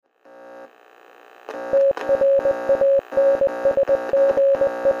You're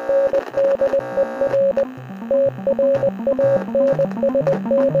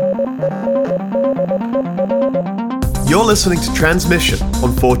listening to Transmission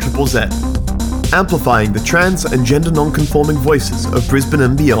on 4ZZZ, amplifying the trans and gender non-conforming voices of Brisbane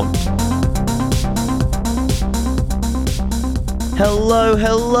and beyond. Hello,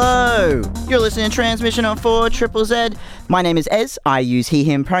 hello! You're listening to Transmission on 4ZZZ. My name is Ez, I use he,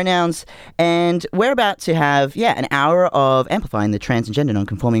 him pronouns, and we're about to have, an hour of amplifying the trans and gender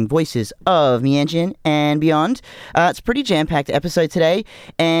non-conforming voices of Meanjin and beyond. It's a pretty jam-packed episode today,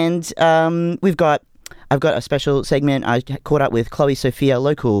 and I've got a special segment. I caught up with Cloe Sophia,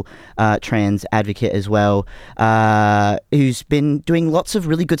 local trans advocate as well, who's been doing lots of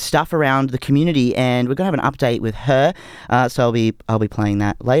really good stuff around the community, and we're going to have an update with her, so I'll be playing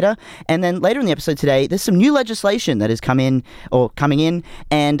that later. And then later in the episode today, there's some new legislation that is coming in,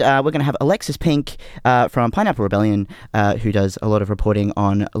 and we're going to have Alexis Pink from Pineapple Rebellion, who does a lot of reporting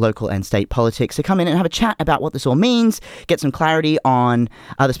on local and state politics, to come in and have a chat about what this all means, get some clarity on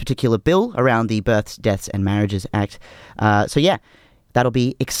this particular bill around the Births, Deaths and Marriages Act. That'll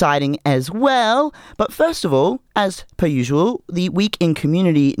be exciting as well. But first of all, as per usual, the week in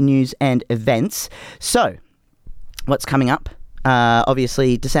community news and events. So, what's coming up?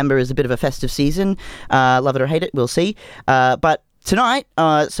 Obviously, December is a bit of a festive season. Love it or hate it, we'll see. But tonight,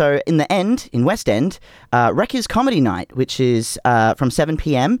 so in West End, Wreckers Comedy Night, which is from 7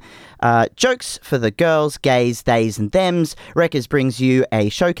 p.m. Jokes for the girls, gays, theys and thems. Wreckers brings you a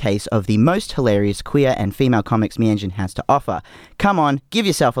showcase of the most hilarious queer and female comics Meanjin has to offer. Come on, give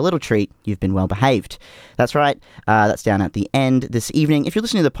yourself a little treat. You've been well behaved. That's right. That's down at the end this evening. If you're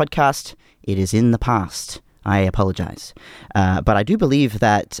listening to the podcast, it is in the past. I apologise. But I do believe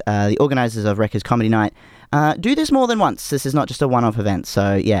that the organisers of Wreckers Comedy Night do this more than once. This is not just a one-off event.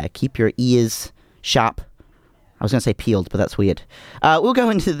 So, keep your ears sharp. I was going to say peeled, but that's weird. We'll go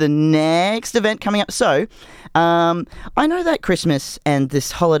into the next event coming up. So, I know that Christmas and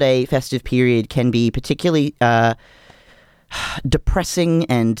this holiday festive period can be particularly depressing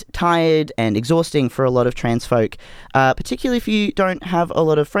and tired and exhausting for a lot of trans folk, particularly if you don't have a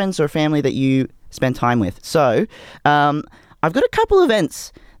lot of friends or family that you spend time with. So, I've got a couple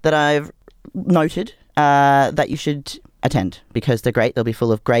events that I've noted that you should attend because they're great. They'll be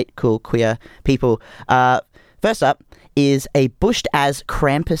full of great, cool, queer people. First up is a Bushed as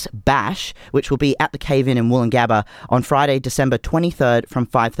Krampus Bash, which will be at the Cave-In in Woolloongabba on Friday, December 23rd from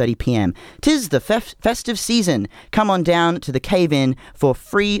 5:30 p.m. 'Tis the festive season. Come on down to the Cave-In for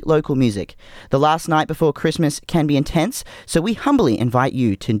free local music. The last night before Christmas can be intense, so we humbly invite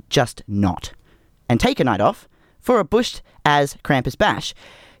you to just not. And take a night off for a Bushed as Krampus Bash.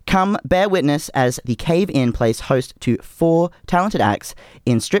 Come bear witness as the Cave-In plays host to 4 talented acts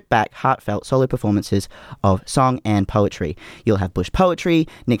in stripped-back, heartfelt solo performances of song and poetry. You'll have Bush Poetry,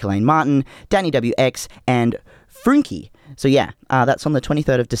 Nicolene Martin, Danny WX, and Frunky. So that's on the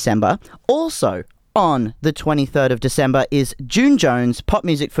 23rd of December. Also, on the 23rd of December is June Jones' Pop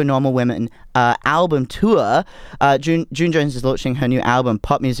Music for Normal Women album tour. June Jones is launching her new album,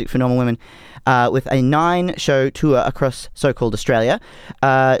 Pop Music for Normal Women, with a 9-show tour across so-called Australia.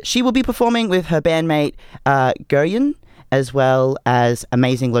 She will be performing with her bandmate Guryan, as well as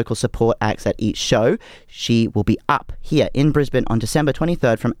amazing local support acts at each show. She will be up here in Brisbane on December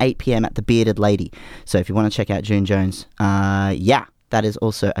 23rd from 8 p.m. at the Bearded Lady. So if you want to check out June Jones, that is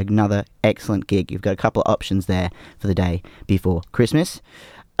also another excellent gig. You've got a couple of options there for the day before Christmas.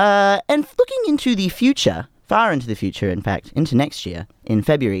 And looking into the future, far into the future, in fact, into next year, in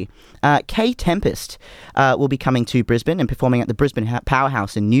February, K Tempest will be coming to Brisbane and performing at the Brisbane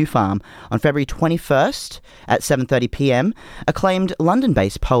Powerhouse in New Farm on February 21st at 7:30 p.m. Acclaimed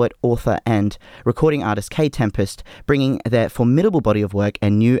London-based poet, author and recording artist K Tempest bringing their formidable body of work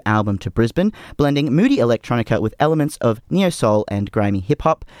and new album to Brisbane, blending moody electronica with elements of neo-soul and grimy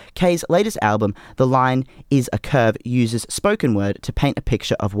hip-hop. K's latest album, The Line Is a Curve, uses spoken word to paint a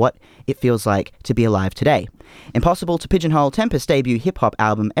picture of what it feels like to be alive today. Impossible to pigeonhole, Tempest's debut hip-hop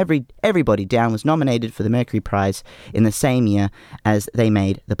album Everybody Down was nominated for the Mercury Prize in the same year as they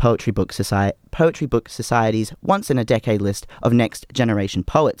made the Poetry Book Society's once-in-a-decade list of next-generation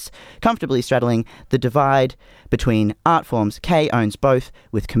poets. Comfortably straddling the divide between art forms, K owns both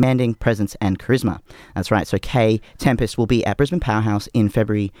with commanding presence and charisma. That's right, so K Tempest will be at Brisbane Powerhouse in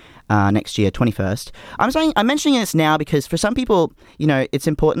February next year, 21st. I'm mentioning this now because for some people, it's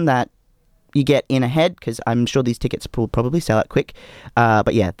important that you get in ahead because I'm sure these tickets will probably sell out quick.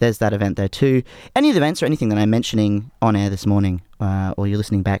 But there's that event there too. Any of the events or anything that I'm mentioning on air this morning or you're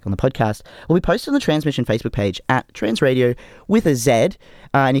listening back on the podcast will be posted on the Transmission Facebook page at Trans Radio with a Z.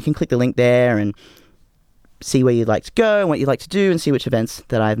 And you can click the link there and see where you'd like to go and what you'd like to do, and see which events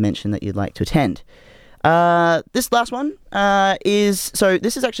that I've mentioned that you'd like to attend. This last one this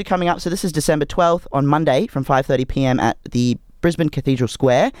is actually coming up. So this is December 12th on Monday from 5:30 p.m. at the Brisbane Cathedral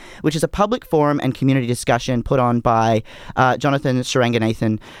Square, which is a public forum and community discussion put on by Jonathan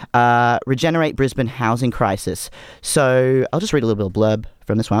Saranganathan, Regenerate Brisbane Housing Crisis. So I'll just read a little bit of blurb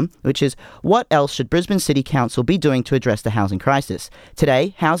from this one, which is, what else should Brisbane City Council be doing to address the housing crisis?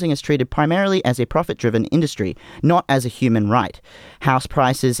 Today, housing is treated primarily as a profit-driven industry, not as a human right. House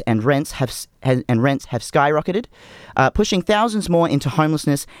prices and rents have skyrocketed, pushing thousands more into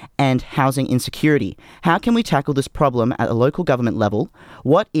homelessness and housing insecurity. How can we tackle this problem at a local government level?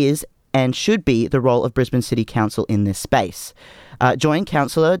 What is and should be the role of Brisbane City Council in this space? Join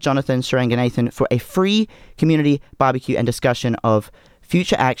Councillor Jonathan Saranganathan for a free community barbecue and discussion of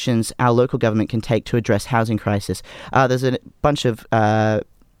future actions our local government can take to address housing crisis. There's a bunch of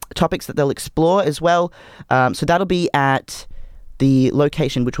topics that they'll explore as well. So that'll be at the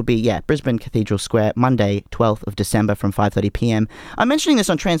location, which will be, Brisbane Cathedral Square, Monday, 12th of December from 5:30 p.m. I'm mentioning this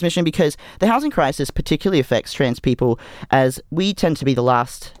on Transmission because the housing crisis particularly affects trans people, as we tend to be the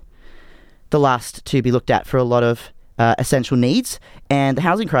last to be looked at for a lot of essential needs, and the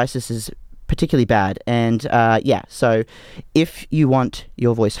housing crisis is particularly bad. And so if you want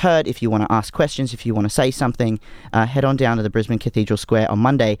your voice heard, if you want to ask questions, if you want to say something, head on down to the Brisbane Cathedral Square on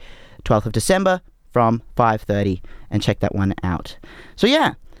Monday, 12th of December from 5:30 and check that one out. So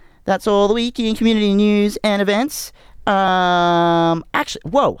that's all the week in community news and events. Hold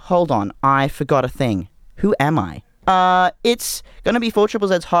on, I forgot a thing. Who am I? It's going to be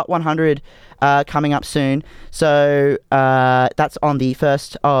 4ZZ's Hot 100 coming up soon. So that's on the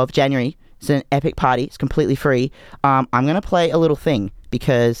 1st of January. It's an epic party. It's completely free. I'm going to play a little thing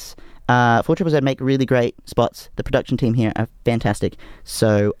because 4ZZZ make really great spots. The production team here are fantastic.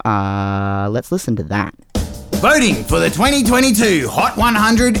 So let's listen to that. Voting for the 2022 Hot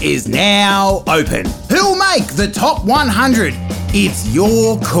 100 is now open. Who'll make the top 100? It's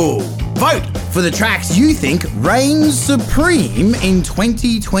your call. Vote for the tracks you think reign supreme in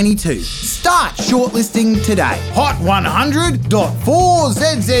 2022. Start shortlisting today.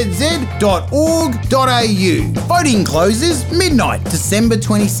 hot100.4zzz.org.au. Voting closes midnight, December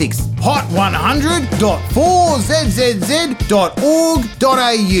 26th.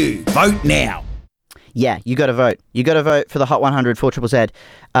 hot100.4zzz.org.au. Vote now. Yeah, you got to vote. You got to vote for the Hot 100 4ZZZ.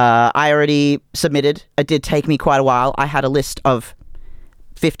 I already submitted. It did take me quite a while. I had a list of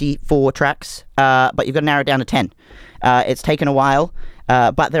 54 tracks, but you've got to narrow it down to 10. It's taken a while,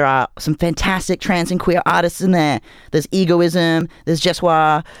 but there are some fantastic trans and queer artists in there. There's Egoism, there's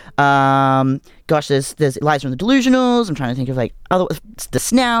Jeswa, there's Eliza and the Delusionals. I'm trying to think of the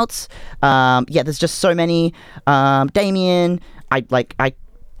Snouts. There's just so many. Damien,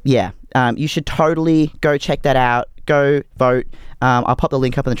 you should totally go check that out. Go vote. I'll pop the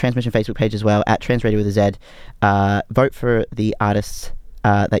link up on the Transmission Facebook page as well, at Transradio with a Z. Vote for the artists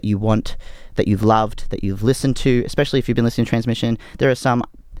that you want, that you've loved, that you've listened to, especially if you've been listening to Transmission. There are some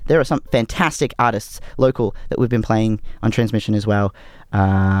fantastic artists local that we've been playing on Transmission as well.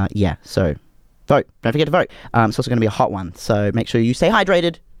 So vote. Don't forget to vote. It's also going to be a hot one, so make sure you stay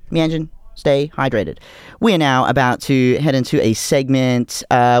hydrated. Mianjin, stay hydrated. We are now about to head into a segment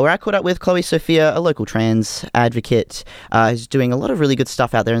where I caught up with Cloe Sophia, a local trans advocate who's doing a lot of really good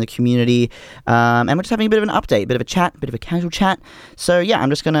stuff out there in the community. And we're just having a bit of an update, a bit of a chat, a bit of a casual chat. So I'm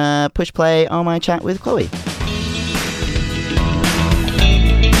just going to push play on my chat with Chloe.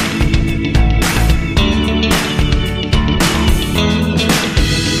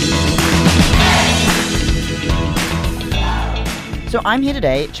 So I'm here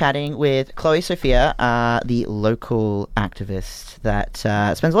today chatting with Cloe Sophia, the local activist that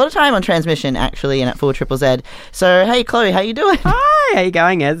spends a lot of time on Transmission, actually, and at 4ZZZ. So, hey, Chloe, how you doing? Hi, how you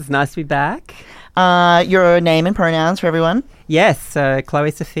going, Ez? It's nice to be back. Your name and pronouns for everyone? Yes, Cloe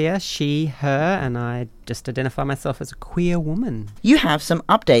Sophia, she, her, and I just identify myself as a queer woman. You have some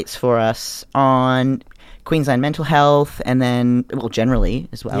updates for us on Queensland mental health, and then, generally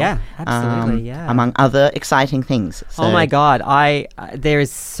as well. Yeah, absolutely, among other exciting things. So. Oh my God, there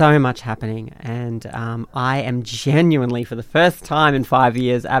is so much happening, and I am genuinely, for the first time in 5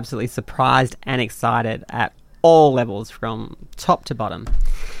 years, absolutely surprised and excited at all levels, from top to bottom.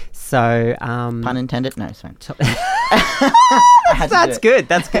 So, pun intended? No, sorry. That's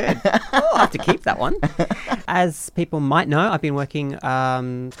good. I'll have to keep that one. As people might know, I've been working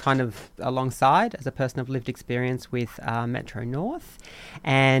kind of alongside, as a person of lived experience, with Metro North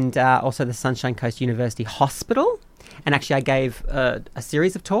and also the Sunshine Coast University Hospital. And actually, I gave a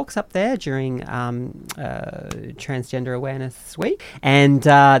series of talks up there during Transgender Awareness Week, and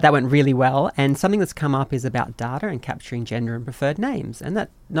that went really well. And something that's come up is about data and capturing gender and preferred names, and that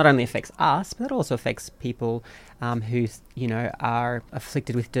not only affects us, but it also affects people who, are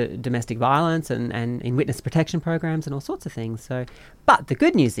afflicted with domestic violence and in witness protection programs and all sorts of things. So, but the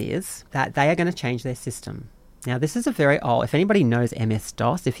good news is that they are going to change their system. Now, this is a very old, if anybody knows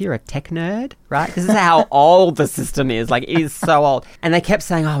MS-DOS, if you're a tech nerd, right, this is how old the system is. Like, it is so old. And they kept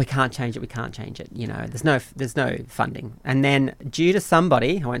saying, we can't change it. There's no funding. And then due to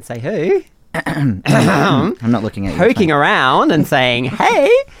somebody, I won't say who, I'm not looking at you. Poking around and saying, hey,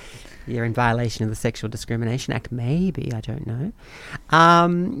 you're in violation of the Sexual Discrimination Act, maybe, I don't know.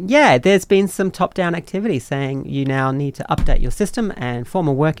 There's been some top-down activity saying you now need to update your system and form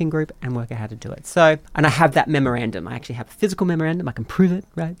a working group and work out how to do it. So, and I have that memorandum. I actually have a physical memorandum. I can prove it,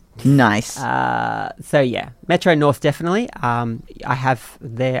 right? Nice. Metro North definitely. I have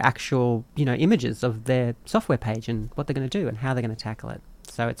their actual, images of their software page and what they're going to do and how they're going to tackle it.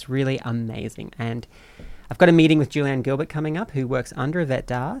 So it's really amazing. And I've got a meeting with Julianne Gilbert coming up, who works under Yvette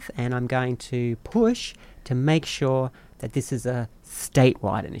Darth, and I'm going to push to make sure that this is a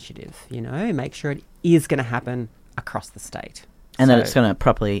statewide initiative, make sure it is going to happen across the state. And that it's going to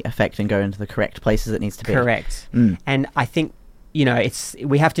properly affect and go into the correct places it needs to be. Correct. And I think,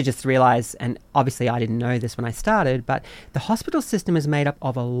 we have to just realise, and obviously I didn't know this when I started, but the hospital system is made up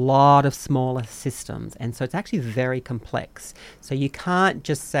of a lot of smaller systems, and so it's actually very complex. So you can't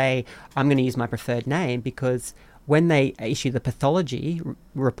just say, I'm going to use my preferred name, because when they issue the pathology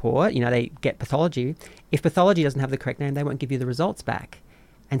report, they get pathology. If pathology doesn't have the correct name, they won't give you the results back.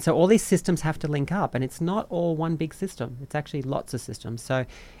 And so all these systems have to link up, and it's not all one big system. It's actually lots of systems. So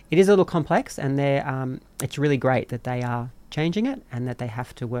it is a little complex, and it's really great that they are changing it, and that they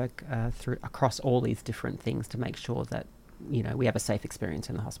have to work through across all these different things to make sure that we have a safe experience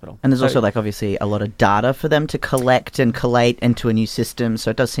in the hospital. And there's also obviously a lot of data for them to collect and collate into a new system.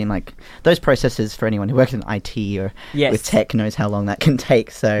 So it does seem like those processes, for anyone who works in IT or with tech, knows how long that can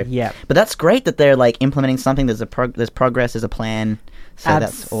take. So but that's great that they're implementing something. There's progress, there's a plan. So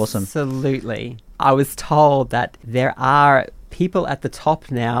that's awesome. Absolutely. I was told that there are people at the top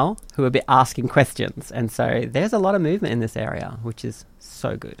now who are asking questions, and so there's a lot of movement in this area, which is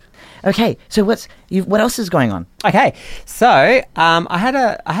so good. Okay, so what else is going on? Okay, so I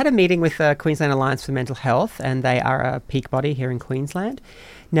had a meeting with the Queensland Alliance for Mental Health, and they are a peak body here in Queensland.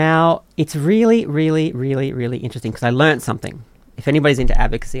 Now, it's really, really, really, really interesting, because I learned something. If anybody's into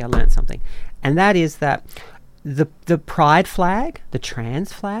advocacy, I learned something, and that is that the pride flag, the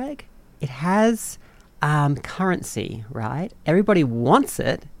trans flag, it has currency, right? Everybody wants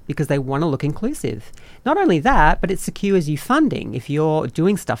it because they want to look inclusive. Not only that, but it secures you funding if you're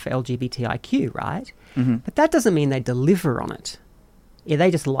doing stuff for LGBTIQ, right? Mm-hmm. But that doesn't mean they deliver on it. Yeah, they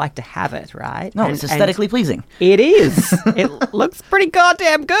just like to have it, right? No, it's aesthetically pleasing. It is. It looks pretty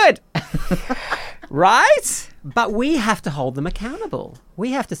goddamn good. Right? But we have to hold them accountable.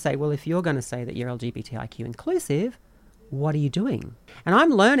 We have to say, well, if you're going to say that you're LGBTIQ inclusive, what are you doing? And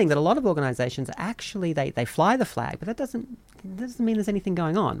I'm learning that a lot of organisations actually, they fly the flag, but that doesn't mean there's anything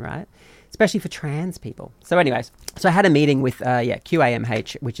going on, right? Especially for trans people. So anyways, I had a meeting with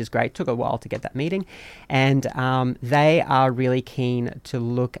QAMH, which is great. Took a while to get that meeting. And they are really keen to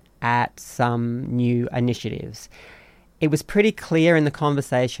look at some new initiatives. It was pretty clear in the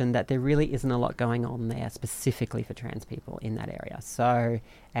conversation that there really isn't a lot going on there specifically for trans people in that area. So,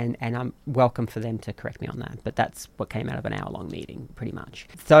 and I'm welcome for them to correct me on that, but that's what came out of an hour-long meeting, pretty much.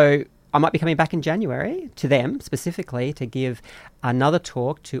 So I might be coming back in January to them specifically to give another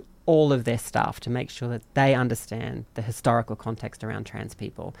talk to all of their staff to make sure that they understand the historical context around trans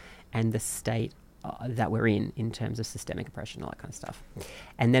people and the state that we're in terms of systemic oppression, all that kind of stuff.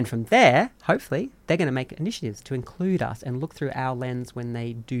 And then from there, hopefully, they're going to make initiatives to include us and look through our lens when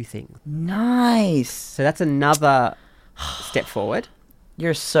they do things. Nice. So that's another step forward.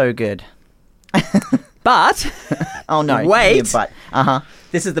 You're so good. But... oh, no. Wait. But.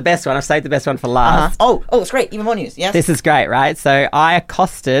 This is the best one. I've saved the best one for last. Oh, it's great. Even more news. Yes. This is great, right? So I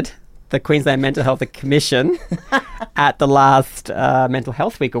accosted the Queensland Mental Health Commission at the last Mental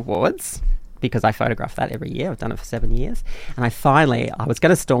Health Week Awards, because I photograph that every year. I've done it for 7 years. And I was going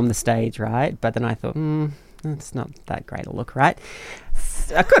to storm the stage, right? But then I thought, it's not that great a look, right?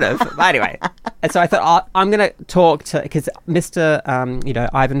 I could have, but anyway. And so I thought, I'm going to talk to, because Mr.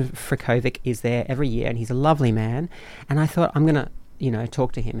 Ivan Frikovic is there every year, and he's a lovely man. And I thought, I'm going to,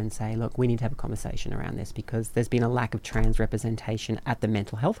 talk to him and say, look, we need to have a conversation around this, because there's been a lack of trans representation at the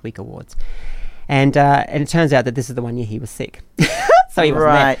Mental Health Week Awards. And it turns out that this is the one year he was sick. So he wasn't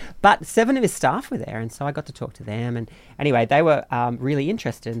Right. there. But 7 of his staff were there, and so I got to talk to them. And anyway, they were really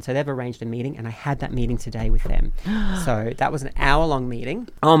interested, and so they've arranged a meeting, and I had that meeting today with them. So that was an hour-long meeting.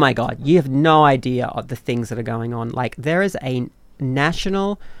 Oh my God, you have no idea of the things that are going on. Like, there is a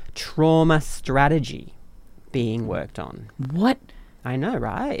national trauma strategy being worked on. What I know,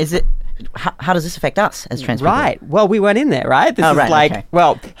 right? is it? How does this affect us as trans people? Right. Well, we weren't in there, right? This is right, like, okay.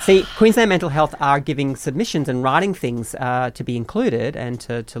 well, see, Queensland Mental Health are giving submissions and writing things to be included and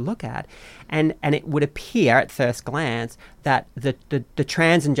to look at. And it would appear at first glance that the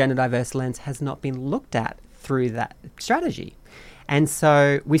trans and gender diverse lens has not been looked at through that strategy. And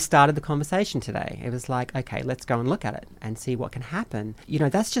so we started the conversation today. It was like, okay, let's go and look at it and see what can happen. You know,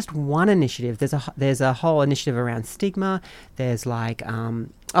 that's just one initiative. There's a whole initiative around stigma. There's like,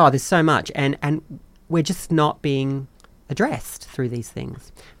 there's so much. And we're just not being addressed through these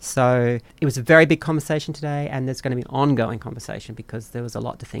things. So it was a very big conversation today, and there's going to be an ongoing conversation because there was a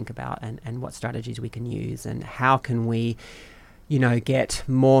lot to think about and what strategies we can use and how can we, you know, get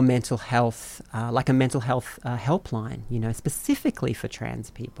more mental health, like a mental health helpline, you know, specifically for trans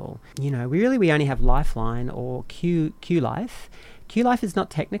people. You know, we only have Lifeline or Q Life. Q Life is not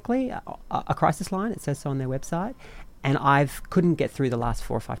technically a crisis line. It says so on their website. And couldn't get through the last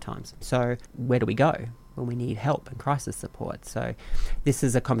 4 or 5 times. So where do we go when we need help and crisis support? So this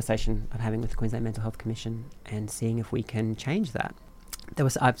is a conversation I'm having with the Queensland Mental Health Commission and seeing if we can change that.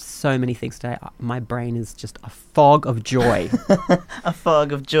 I have so many things today. My brain is just a fog of joy. A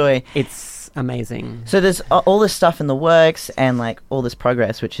fog of joy. It's amazing. So there's all this stuff in the works and like all this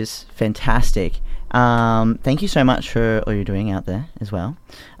progress, which is fantastic. Thank you so much for all you're doing out there as well.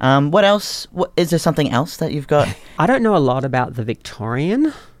 What else? Is there something else that you've got? I don't know a lot about the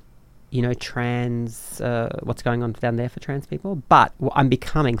Victorian, you know, trans, what's going on down there for trans people, but I'm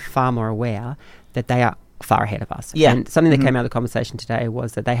becoming far more aware that they are far ahead of us. Yeah. And something that came out of the conversation today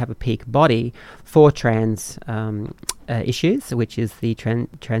was that they have a peak body for trans issues, which is the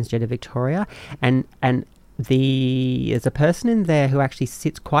Transgender Victoria. And there's a person in there who actually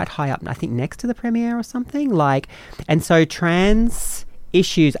sits quite high up, I think next to the Premier or something. And so trans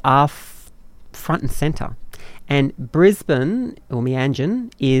issues are front and centre. And Brisbane, or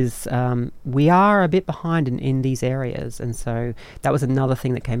Meanjin, is, we are a bit behind in these areas. And so that was another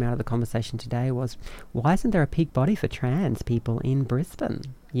thing that came out of the conversation today was, why isn't there a peak body for trans people in Brisbane?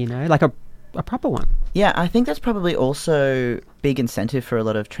 You know, like a proper one. Yeah, I think that's probably also big incentive for a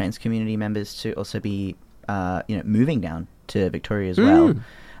lot of trans community members to also be, moving down to Victoria as well.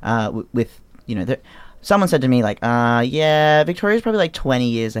 Someone said to me, like, Victoria's probably like 20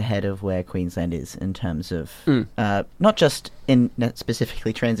 years ahead of where Queensland is in terms of, not just in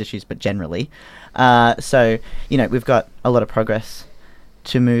specifically trans issues, but generally. So, you know, we've got a lot of progress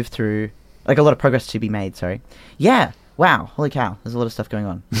to move through, like a lot of progress to be made, sorry. Yeah, wow, holy cow, there's a lot of stuff going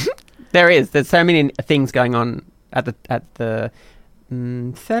on. There's so many things going on at the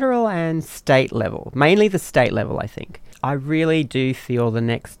federal and state level, mainly the state level, I think. I really do feel the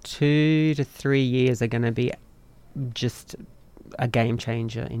next 2 to 3 years are going to be just a game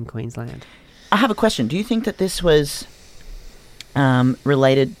changer in Queensland. I have a question. Do you think that this was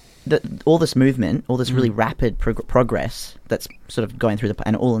related, that all this movement, all this really rapid progress that's sort of going through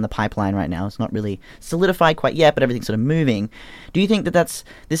and all in the pipeline right now, it's not really solidified quite yet, but everything's sort of moving. Do you think that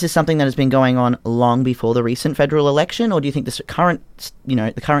this is something that has been going on long before the recent federal election, or do you think the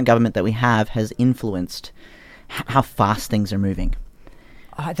current government that we have has influenced how fast things are moving?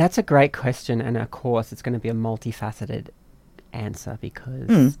 That's a great question, and of course it's going to be a multifaceted answer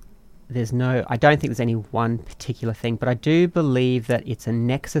because I don't think there's any one particular thing, but I do believe that it's a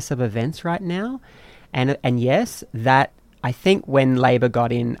nexus of events right now, and yes, that I think when Labor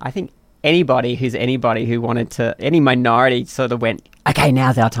got in, I think anybody who wanted to, any minority sort of went, okay,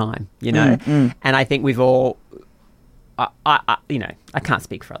 now's our time, you know, and I think we've all, I can't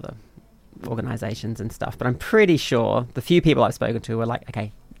speak for other organizations and stuff, but I'm pretty sure the few people I've spoken to were like,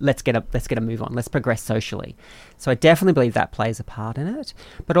 okay, let's get a move on, let's progress socially. So I definitely believe that plays a part in it,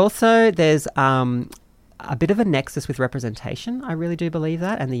 but also there's a bit of a nexus with representation. I really do believe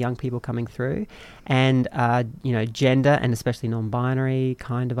that, and the young people coming through, and gender and especially non-binary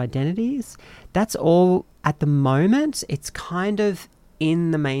kind of identities. That's all at the moment. It's kind of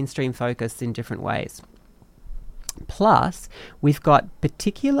in the mainstream focus in different ways. Plus, we've got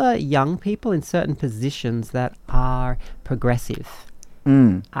particular young people in certain positions that are progressive.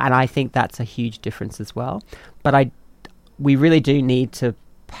 And I think that's a huge difference as well. But we really do need to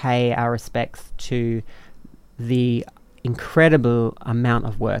pay our respects to the incredible amount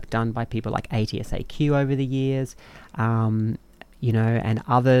of work done by people like ATSAQ over the years. and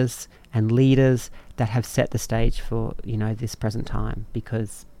others and leaders that have set the stage for, this present time,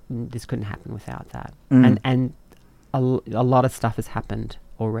 because this couldn't happen without that. And a lot of stuff has happened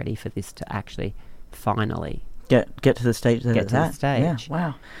already for this to actually finally get to the stage that get it's to at. the stage. Yeah,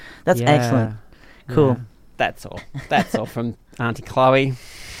 wow. That's excellent. Cool. Yeah. That's all. That's all from Auntie Chloe.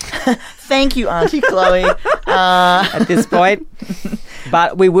 Thank you, Auntie Chloe. At this point.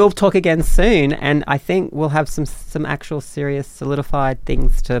 But we will talk again soon, and I think we'll have some actual serious solidified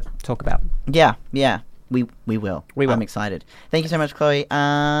things to talk about. Yeah. We will. We will. I'm excited. Thank you so much, Chloe.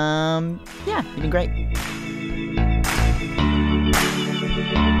 Yeah, you've been great.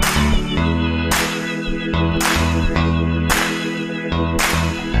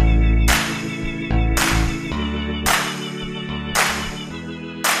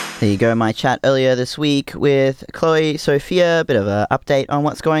 There you go, my chat earlier this week with Cloe Sophia, a bit of an update on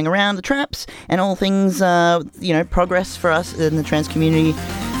what's going around the traps and all things, progress for us in the trans community.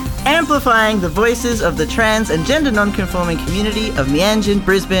 Amplifying the voices of the trans and gender non-conforming community of Meanjin,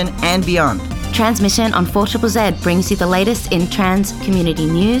 Brisbane and beyond. Transmission on 4ZZZ brings you the latest in trans community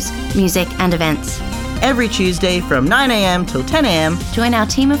news, music and events. Every Tuesday from 9am till 10am. Join our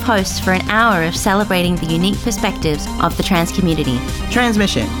team of hosts for an hour of celebrating the unique perspectives of the trans community.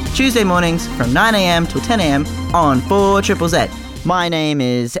 Transmission, Tuesday mornings from 9am till 10am on 4ZZZ. My name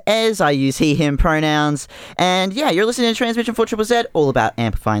is Ez, I use he, him pronouns, and yeah, you're listening to Transmission 4ZZZ, all about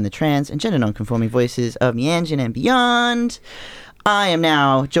amplifying the trans and gender non-conforming voices of Meanjin and beyond. I am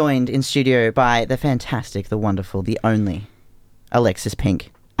now joined in studio by the fantastic, the wonderful, the only Alexis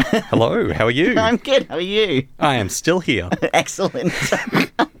Pink. Hello, how are you? I'm good, how are you? I am still here. Excellent.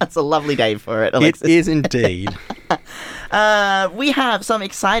 That's a lovely day for it, Alexis. It is indeed. We have some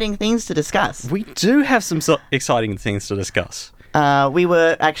exciting things to discuss. We do have some exciting things to discuss. We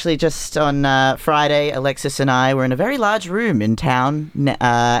were actually just on Friday, Alexis and I were in a very large room in town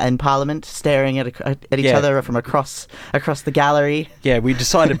in Parliament, staring at each other from across the gallery. Yeah, we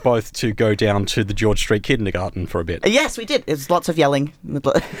decided both to go down to the George Street Kindergarten for a bit. Yes, we did. There's lots of yelling.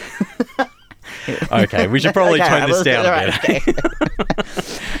 Okay, we should probably tone this down a bit.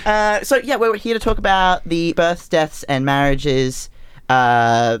 Okay. So, yeah, we're here to talk about the births, deaths and marriages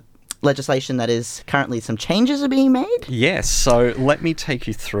legislation that is currently some changes are being made. Yes, so let me take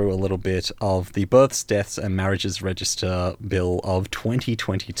you through a little bit of the Births, Deaths and Marriages Register Bill of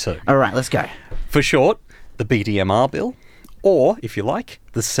 2022. All right, let's go. For short, the BDMR Bill, or, if you like,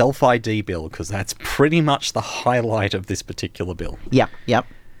 the Self-ID Bill, because that's pretty much the highlight of this particular bill. Yep.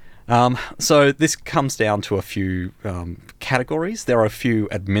 So this comes down to a few categories. There are a few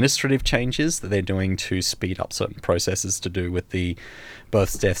administrative changes that they're doing to speed up certain processes to do with the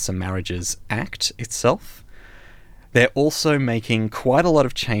Births, Deaths and Marriages Act itself. They're also making quite a lot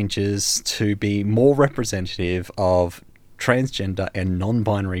of changes to be more representative of transgender and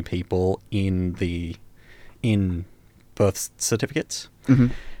non-binary people in birth certificates. Mm-hmm.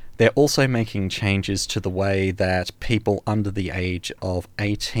 They're also making changes to the way that people under the age of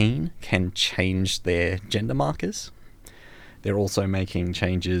 18 can change their gender markers. They're also making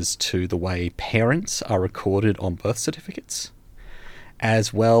changes to the way parents are recorded on birth certificates,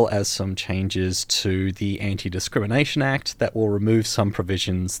 as well as some changes to the Anti-Discrimination Act that will remove some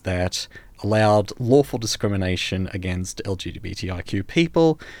provisions that allowed lawful discrimination against LGBTIQ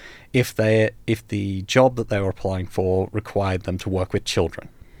people if the job that they were applying for required them to work with children.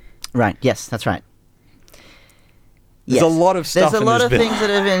 Right, yes, that's right. There's a lot of stuff. There's a lot of things that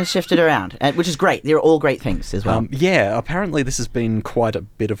have been shifted around, which is great. They're all great things as well. Yeah, apparently this has been quite a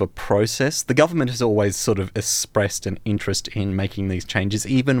bit of a process. The government has always sort of expressed an interest in making these changes,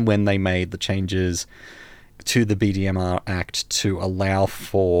 even when they made the changes to the BDMR Act to allow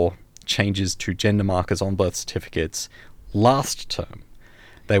for changes to gender markers on birth certificates last term.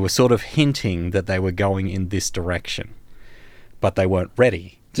 They were sort of hinting that they were going in this direction, but they weren't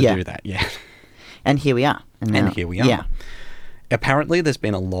ready to do that yet. And here we are. And here we are. Yeah. Apparently, there's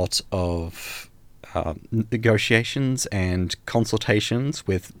been a lot of negotiations and consultations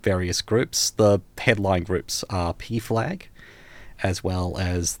with various groups. The headline groups are PFLAG, as well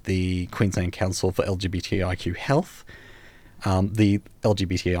as the Queensland Council for LGBTIQ Health, the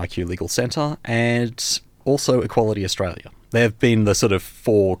LGBTIQ Legal Centre, and also Equality Australia. They've been the sort of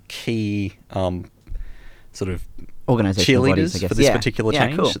four key cheerleaders for this particular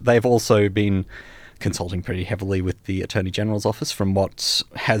change. Cool. They've also been consulting pretty heavily with the Attorney General's office from what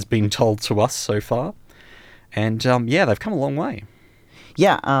has been told to us so far. And they've come a long way.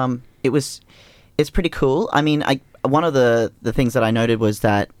 Yeah, it's pretty cool. I mean, one of the things that I noted was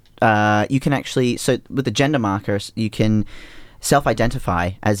that you can actually, so with the gender markers, you can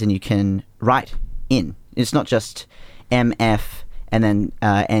self-identify, as in you can write in. It's not just MF and then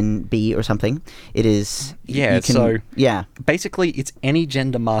NB or something. It is... Basically, it's any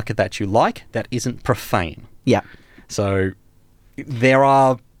gender marker that you like that isn't profane. Yeah. So there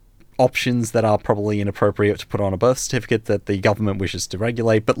are options that are probably inappropriate to put on a birth certificate that the government wishes to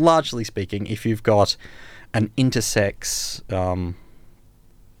regulate, but largely speaking, if you've got an intersex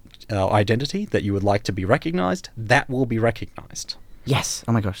identity that you would like to be recognised, that will be recognised. Yes.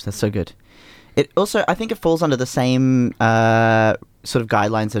 Oh my gosh, that's so good. It also, I think it falls under the same sort of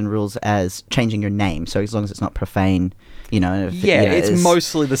guidelines and rules as changing your name. So as long as it's not profane, it's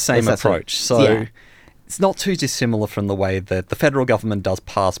mostly the same approach. It's not too dissimilar from the way that the federal government does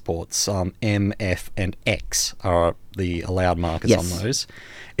passports. M, F, and X are the allowed markers on those.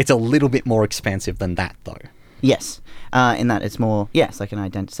 It's a little bit more expansive than that, though. Yes, in that it's more, it's like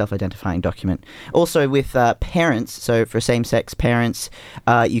an self-identifying document. Also with parents, so for same-sex parents,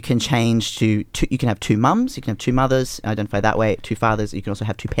 you can change to you can have two mums, you can have two mothers, identify that way, two fathers, you can also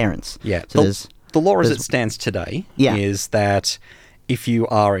have two parents. Yeah, so the law as it stands today is that if you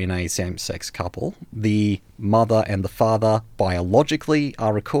are in a same-sex couple, the mother and the father biologically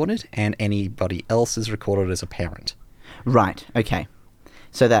are recorded and anybody else is recorded as a parent. Right, okay.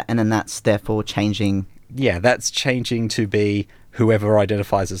 So that's therefore changing... Yeah, that's changing to be whoever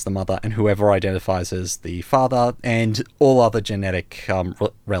identifies as the mother and whoever identifies as the father and all other genetic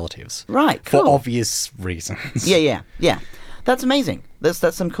relatives. Right, cool. For obvious reasons. Yeah. That's amazing. That's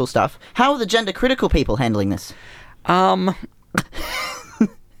some cool stuff. How are the gender-critical people handling this?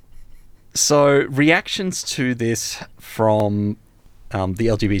 So reactions to this from the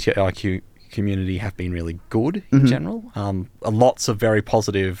LGBTIQ community have been really good in general. Lots of very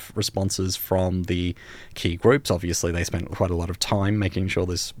positive responses from the key groups. Obviously, they spent quite a lot of time making sure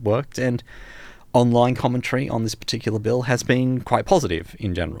this worked, and online commentary on this particular bill has been quite positive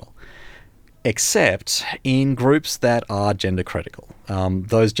in general, except in groups that are gender critical.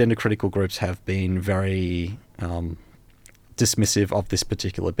 Those gender critical groups have been very dismissive of this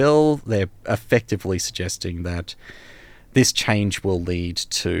particular bill. They're effectively suggesting that this change will lead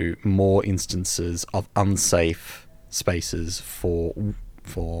to more instances of unsafe spaces for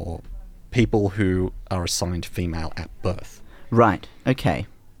people who are assigned female at birth. Right, okay.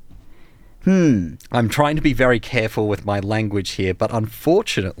 I'm trying to be very careful with my language here, but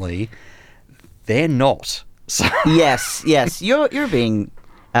unfortunately, they're not. So Yes. You're being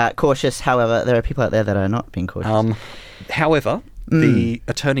cautious. However, there are people out there that are not being cautious. However, the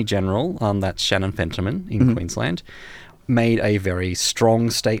Attorney General, that's Shannon Fentiman in Queensland, made a very strong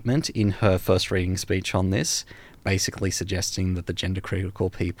statement in her first reading speech on this, basically suggesting that the gender critical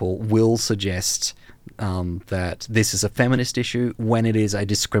people will suggest that this is a feminist issue when it is a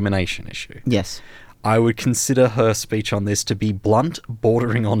discrimination issue. Yes. I would consider her speech on this to be blunt,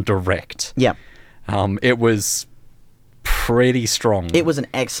 bordering on direct. Yeah. It was pretty strong. It was an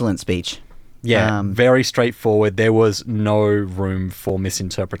excellent speech. Yeah, very straightforward. There was no room for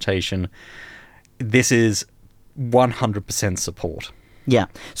misinterpretation. This is 100% support. Yeah.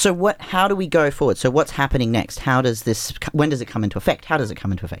 So how do we go forward? So what's happening next? When does it come into effect? How does it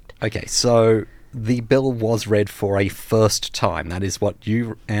come into effect? Okay, so the bill was read for a first time. That is what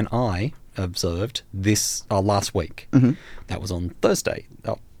you and I observed this last week. That was on Thursday.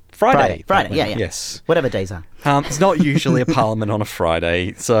 Friday. Yeah. Yes. Whatever days are. It's not usually a parliament on a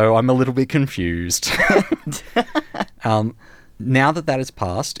Friday, so I'm a little bit confused. Now that is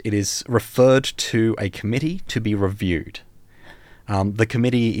passed, it is referred to a committee to be reviewed. The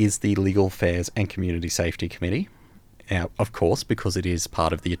committee is the Legal Affairs and Community Safety Committee, of course, because it is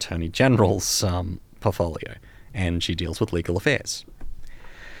part of the Attorney General's portfolio, and she deals with legal affairs.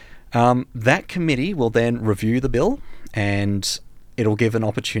 That committee will then review the bill, and it'll give an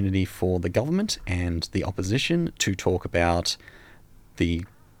opportunity for the government and the opposition to talk about the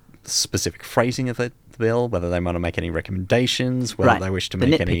specific phrasing of the bill, whether they want to make any recommendations, whether they wish to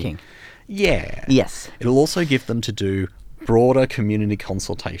make any... Yeah. Yes. It'll also give them to do broader community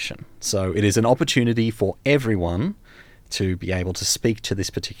consultation. So it is an opportunity for everyone to be able to speak to this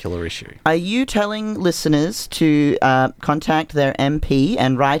particular issue. Are you telling listeners to contact their MP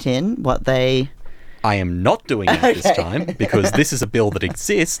and write in what they... I am not doing that this time because this is a bill that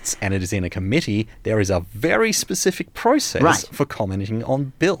exists and it is in a committee. There is a very specific process for commenting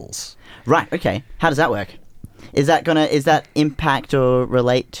on bills. Right, okay. How does that work? Is that impact or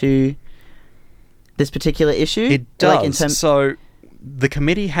relate to this particular issue? It does. So the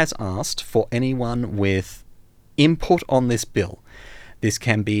committee has asked for anyone with input on this bill. This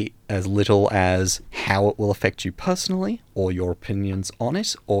can be as little as how it will affect you personally, or your opinions on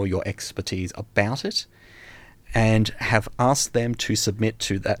it, or your expertise about it, and have asked them to submit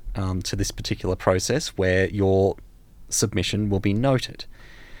to that to this particular process where your submission will be noted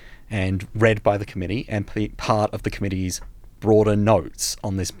and read by the committee and be part of the committee's broader notes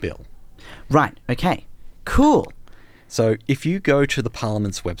on this bill. Right, okay. Cool. So if you go to the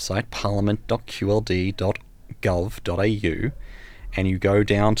Parliament's website, parliament.qld.gov.au, and you go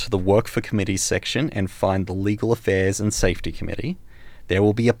down to the Work for Committees section and find the Legal Affairs and Safety Committee, there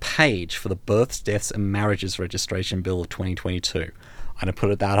will be a page for the Births, Deaths and Marriages Registration Bill of 2022. I'm going to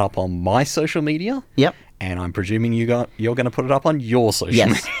put that up on my social media. Yep. And I'm presuming you're going to put it up on your social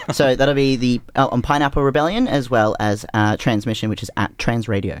media. So that'll be on Pineapple Rebellion as well as Transmission, which is at Trans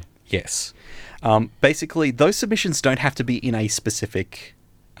Radio. Yes. Basically, those submissions don't have to be in a specific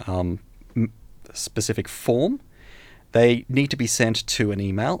form. They need to be sent to an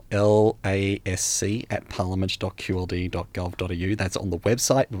email, lasc@parliament.qld.gov.au. That's on the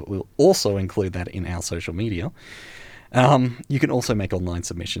website, but we'll also include that in our social media. You can also make online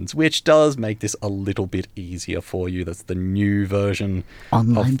submissions, which does make this a little bit easier for you. That's the new version.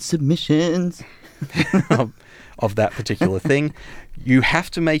 Online submissions. of that particular thing. You have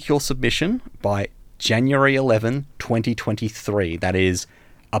to make your submission by January 11, 2023. That is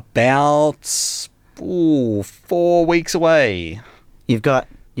about 4 weeks away. You've got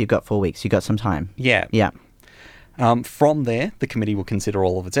 4 weeks. You've got some time. Yeah. Yeah. From there, the committee will consider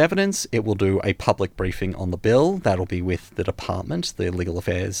all of its evidence. It will do a public briefing on the bill. That'll be with the department, the Legal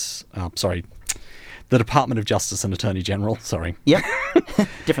Affairs, the Department of Justice and Attorney General, Yep.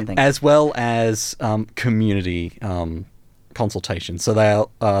 Different thing. as well as community consultation. So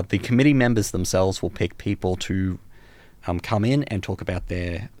the committee members themselves will pick people to come in and talk about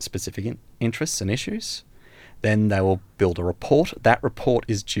their specific interests and issues. Then they will build a report. That report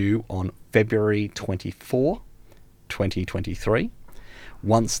is due on February 24, 2023.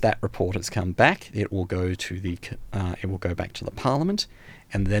 Once that report has come back, it will go back to the Parliament,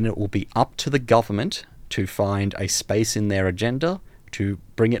 and then it will be up to the government to find a space in their agenda to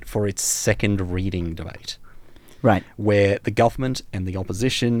bring it for its second reading debate. Right. Where the government and the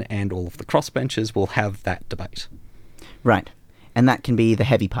opposition and all of the crossbenchers will have that debate. Right. And that can be the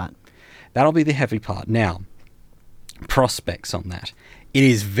heavy part. That'll be the heavy part. Now, prospects on that. It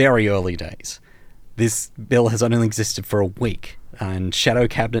is very early days. This bill has only existed for a week, and Shadow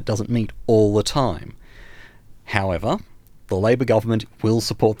Cabinet doesn't meet all the time. However, the Labor government will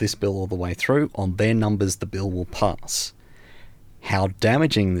support this bill all the way through. On their numbers, the bill will pass. How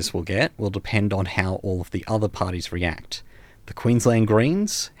damaging this will get will depend on how all of the other parties react. The Queensland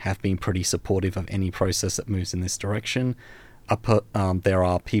Greens have been pretty supportive of any process that moves in this direction. There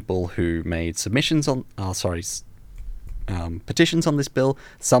are people who made submissions on, petitions on this bill.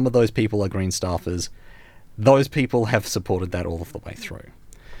 Some of those people are Green staffers. Those people have supported that all of the way through.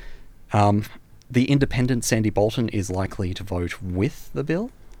 The independent Sandy Bolton is likely to vote with the bill,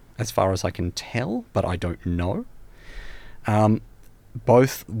 as far as I can tell, but I don't know.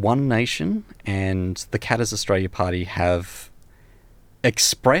 Both One Nation and the Katters Australia Party have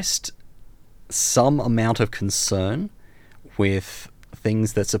expressed some amount of concern with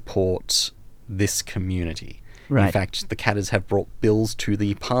things that support this community. Right. In fact, the Katters have brought bills to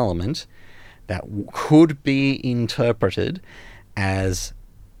the Parliament that could be interpreted as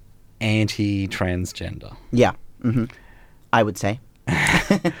anti-transgender. Yeah. Mm-hmm. I would say.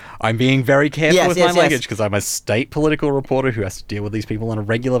 I'm being very careful with my yes. language because I'm a state political reporter who has to deal with these people on a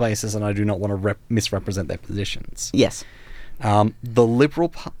regular basis, and I do not want to misrepresent their positions. Yes. The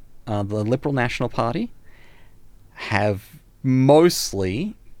Liberal National Party have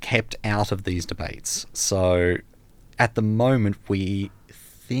mostly kept out of these debates. So at the moment, we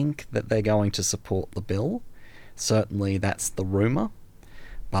think that they're going to support the bill. Certainly that's the rumour.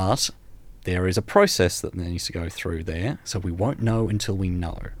 But there is a process that needs to go through there, so we won't know until we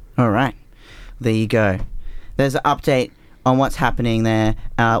know. All right. There you go. There's an update on what's happening there.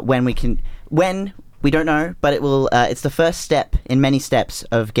 When we don't know, but it will. It's the first step in many steps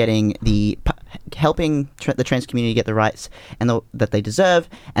of getting helping the trans community get the rights that they deserve,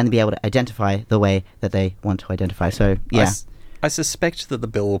 and be able to identify the way that they want to identify. So yeah, I suspect that the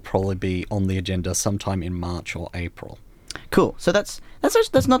bill will probably be on the agenda sometime in March or April. Cool. So that's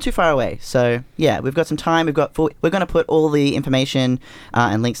not too far away. So yeah, we've got some time. We're going to put all the information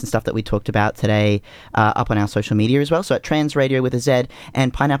and links and stuff that we talked about today up on our social media as well. So at Trans Radio with a Z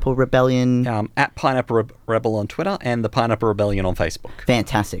and Pineapple Rebellion at Pineapple Rebel on Twitter and the Pineapple Rebellion on Facebook.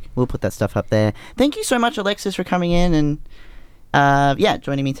 Fantastic. We'll put that stuff up there. Thank you so much, Alexis, for coming in and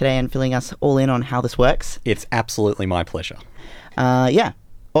joining me today and filling us all in on how this works. It's absolutely my pleasure. Yeah.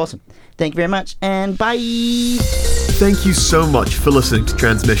 Awesome. Thank you very much, and bye! Thank you so much for listening to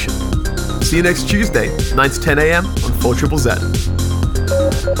Transmission. See you next Tuesday, 9 to 10 a.m. on 4ZZZ.